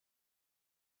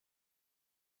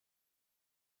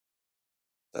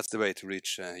That's the way to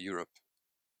reach Europe.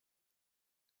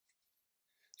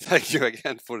 Thank you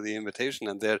again for the invitation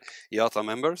and dear IATA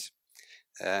members.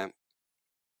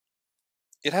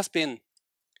 It has been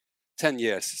 10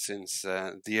 years since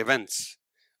the events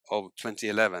of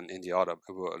 2011 in the Arab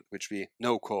world, which we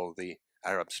now call the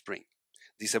Arab Spring.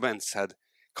 These events had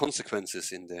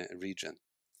consequences in the region.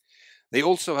 They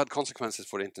also had consequences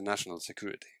for international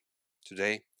security.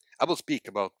 Today, I will speak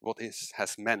about what this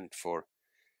has meant for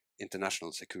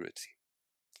international security.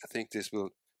 I think this will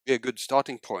be a good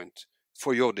starting point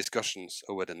for your discussions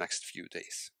over the next few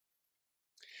days.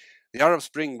 The Arab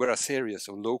Spring were a series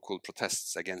of local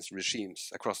protests against regimes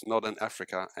across northern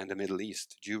Africa and the Middle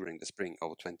East during the spring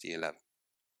of 2011.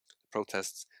 The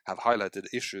protests have highlighted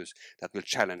issues that will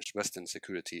challenge Western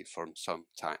security for some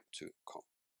time to come.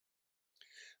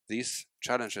 These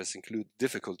challenges include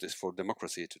difficulties for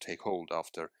democracy to take hold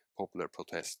after popular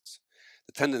protests,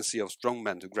 the tendency of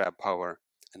strongmen to grab power,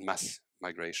 and mass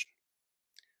migration.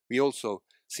 We also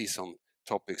see some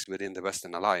topics within the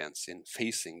Western alliance in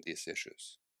facing these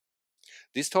issues.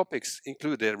 These topics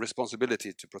include the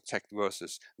responsibility to protect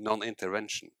versus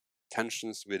non-intervention,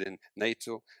 tensions within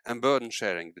NATO, and burden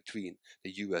sharing between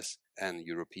the US and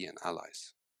European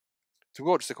allies.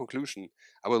 Towards the conclusion,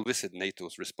 I will visit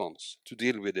NATO's response to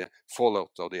deal with the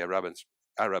fallout of the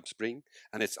Arab Spring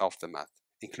and its aftermath,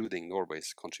 including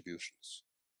Norway's contributions.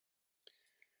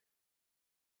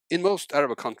 In most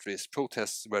Arab countries,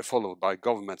 protests were followed by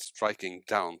governments striking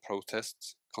down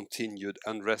protests, continued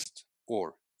unrest,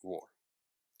 or war.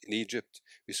 In Egypt,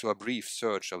 we saw a brief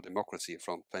surge of democracy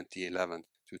from 2011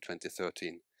 to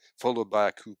 2013, followed by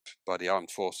a coup by the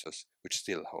armed forces, which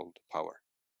still hold power.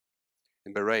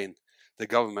 In Bahrain, the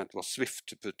government was swift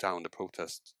to put down the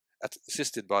protests,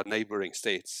 assisted by neighboring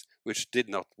states, which did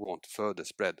not want further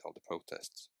spread of the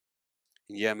protests.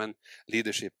 In Yemen,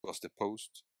 leadership was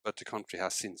deposed, but the country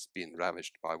has since been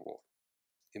ravaged by war.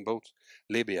 In both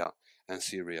Libya and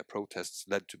Syria, protests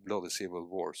led to bloody civil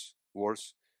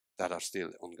wars that are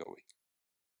still ongoing.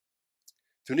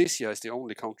 Tunisia is the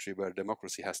only country where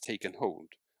democracy has taken hold,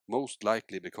 most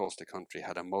likely because the country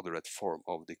had a moderate form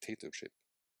of dictatorship.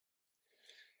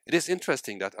 It is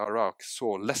interesting that Iraq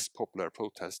saw less popular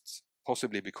protests,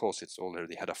 possibly because it's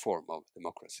already had a form of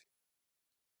democracy.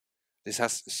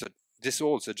 This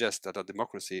all suggests that a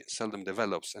democracy seldom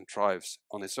develops and thrives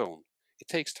on its own. It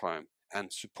takes time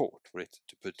and support for it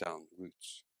to put down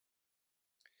roots.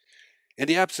 In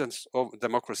the absence of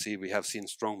democracy, we have seen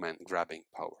strongmen grabbing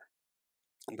power.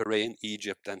 In Bahrain,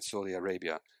 Egypt, and Saudi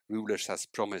Arabia, rulers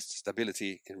have promised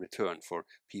stability in return for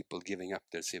people giving up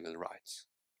their civil rights.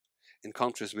 In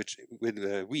countries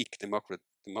with weak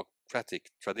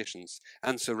democratic traditions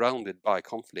and surrounded by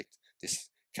conflict, this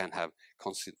can have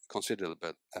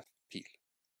considerable appeal.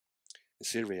 In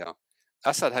Syria,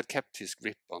 Assad had kept his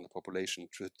grip on the population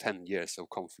through 10 years of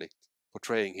conflict,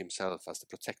 portraying himself as the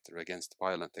protector against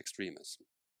violent extremism.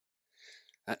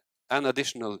 An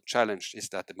additional challenge is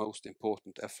that the most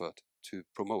important effort to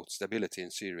promote stability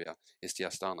in Syria is the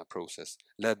Astana process,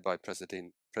 led by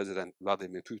President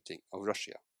Vladimir Putin of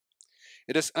Russia.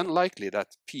 It is unlikely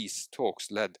that peace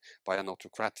talks led by an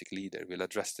autocratic leader will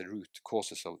address the root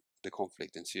causes of the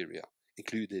conflict in Syria,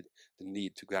 including the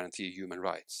need to guarantee human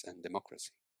rights and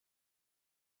democracy.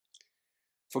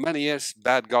 For many years,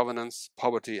 bad governance,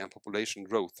 poverty, and population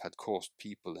growth had caused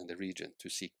people in the region to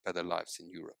seek better lives in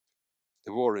Europe.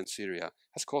 The war in Syria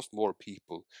has caused more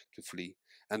people to flee,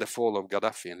 and the fall of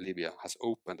Gaddafi in Libya has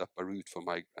opened up a route for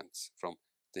migrants from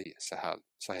the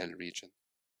Sahel region.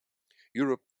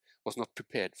 Europe was not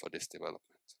prepared for this development.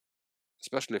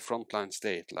 Especially frontline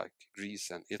states like Greece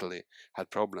and Italy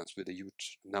had problems with a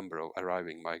huge number of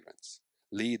arriving migrants,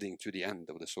 leading to the end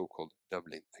of the so-called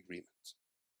Dublin Agreement.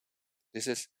 This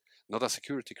is not a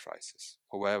security crisis.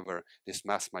 However, this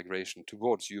mass migration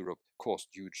towards Europe caused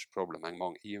huge problems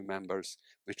among EU members,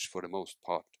 which for the most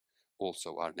part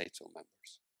also are NATO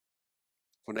members.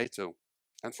 For NATO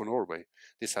and for Norway,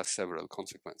 this has several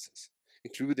consequences,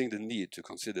 including the need to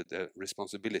consider the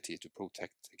responsibility to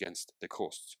protect against the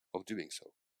costs of doing so.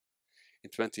 In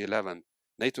 2011,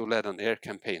 NATO led an air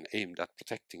campaign aimed at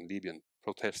protecting Libyan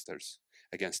protesters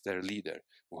against their leader,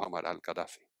 Muammar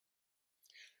al-Gaddafi.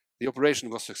 The operation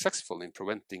was successful in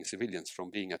preventing civilians from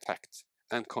being attacked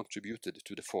and contributed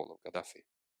to the fall of Gaddafi.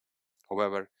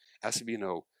 However, as we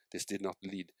know, this did not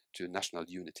lead to national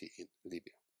unity in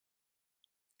Libya.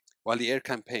 While the air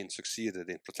campaign succeeded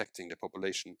in protecting the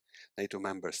population, NATO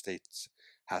member states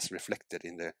has reflected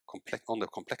on the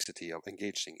complexity of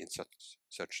engaging in such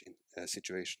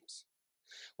situations.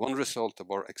 One result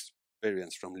of our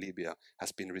experience from Libya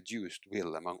has been reduced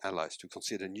will among allies to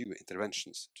consider new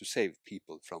interventions to save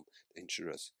people from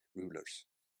dangerous rulers.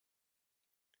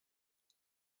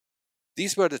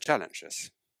 These were the challenges.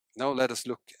 Now let us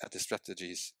look at the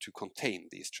strategies to contain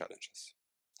these challenges.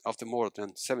 After more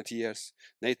than 70 years,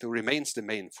 NATO remains the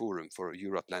main forum for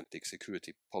Euro-Atlantic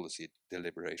security policy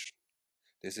deliberation.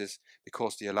 This is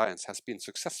because the alliance has been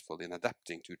successful in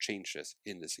adapting to changes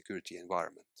in the security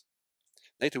environment.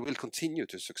 NATO will continue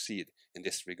to succeed in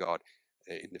this regard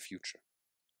in the future.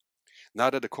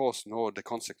 Neither the cause nor the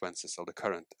consequences of the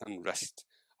current unrest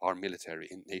are military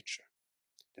in nature.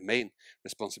 The main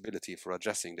responsibility for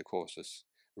addressing the causes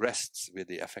rests with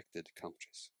the affected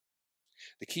countries.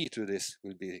 The key to this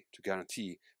will be to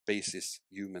guarantee basic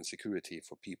human security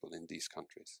for people in these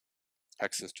countries.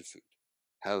 Access to food,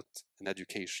 health and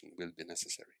education will be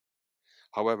necessary.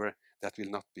 However, that will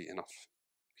not be enough.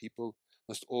 People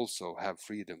must also have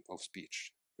freedom of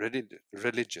speech,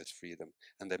 religious freedom,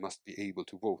 and they must be able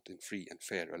to vote in free and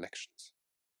fair elections.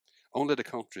 Only the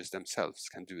countries themselves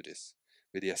can do this,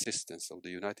 with the assistance of the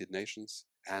United Nations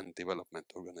and development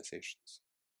organizations.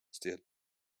 Still,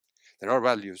 there are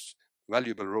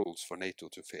valuable roles for NATO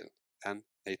to fill, and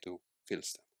NATO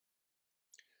fills them.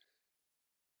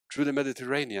 Through the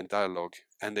Mediterranean Dialogue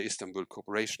and the Istanbul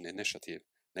Cooperation Initiative,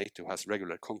 NATO has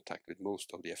regular contact with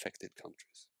most of the affected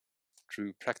countries.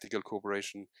 Through practical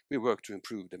cooperation, we work to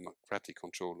improve democratic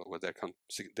control over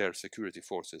their security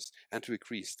forces and to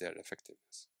increase their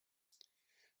effectiveness.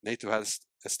 NATO has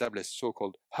established a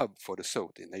so-called Hub for the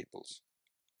South in Naples.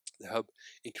 The hub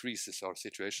increases our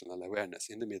situational awareness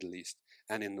in the Middle East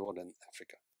and in Northern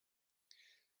Africa.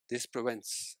 This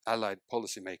prevents allied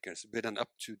policymakers with an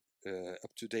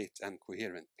up-to-date and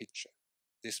coherent picture.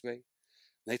 This way,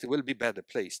 NATO will be better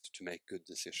placed to make good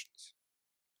decisions.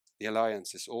 The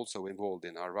alliance is also involved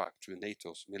in Iraq through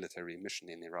NATO's military mission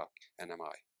in Iraq,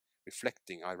 NMI,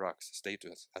 reflecting Iraq's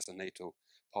status as a NATO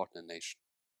partner nation.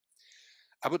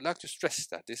 I would like to stress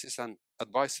that this is an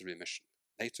advisory mission.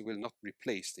 NATO will not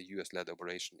replace the US-led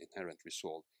Operation Inherent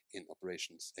Resolve in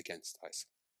operations against ISIL.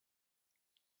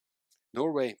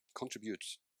 Norway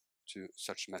contributes to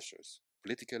such measures,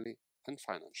 politically and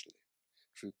financially,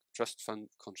 through trust fund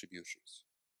contributions.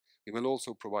 We will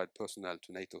also provide personnel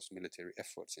to NATO's military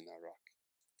efforts in Iraq.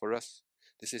 For us,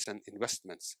 this is an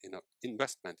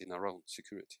investment in our own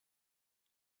security.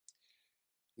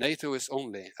 NATO is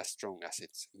only as strong as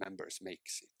its members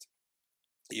makes it.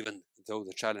 Even though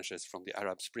the challenges from the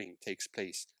Arab Spring takes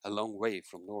place a long way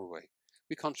from Norway,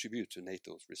 we contribute to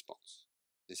NATO's response.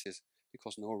 This is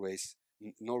because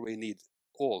Norway needs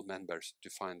all members to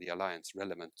find the alliance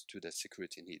relevant to their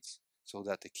security needs, so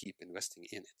that they keep investing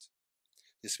in it.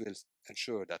 This will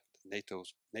ensure that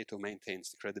NATO maintains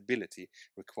the credibility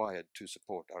required to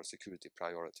support our security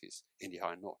priorities in the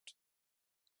High North.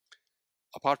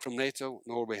 Apart from NATO,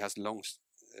 Norway has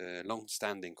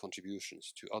long-standing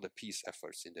contributions to other peace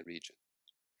efforts in the region,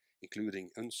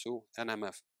 including UNSO and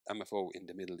MFO in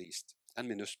the Middle East and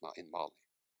MINUSMA in Mali.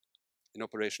 In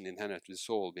Operation Inherent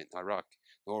Resolve in Iraq,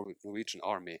 Norwegian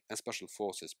Army and Special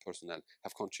Forces personnel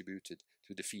have contributed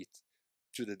to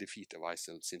the defeat of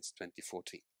ISIL since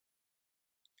 2014.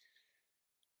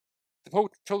 The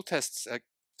protests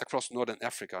across Northern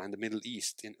Africa and the Middle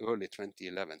East in early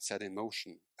 2011 set in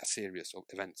motion a series of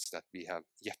events that we have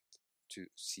yet to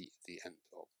see the end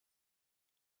of.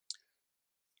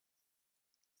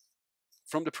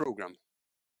 From the program,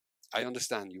 I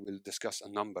understand you will discuss a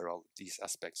number of these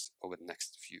aspects over the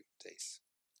next few days.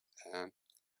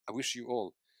 I wish you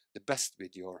all the best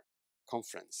with your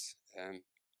conference.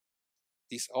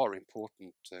 These are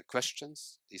important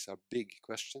questions. These are big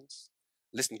questions.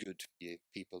 Listen good to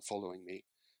people following me,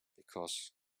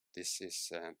 because this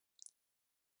is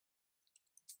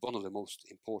one of the most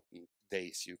important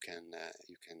days you can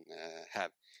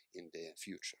have in the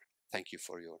future. Thank you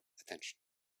for your attention.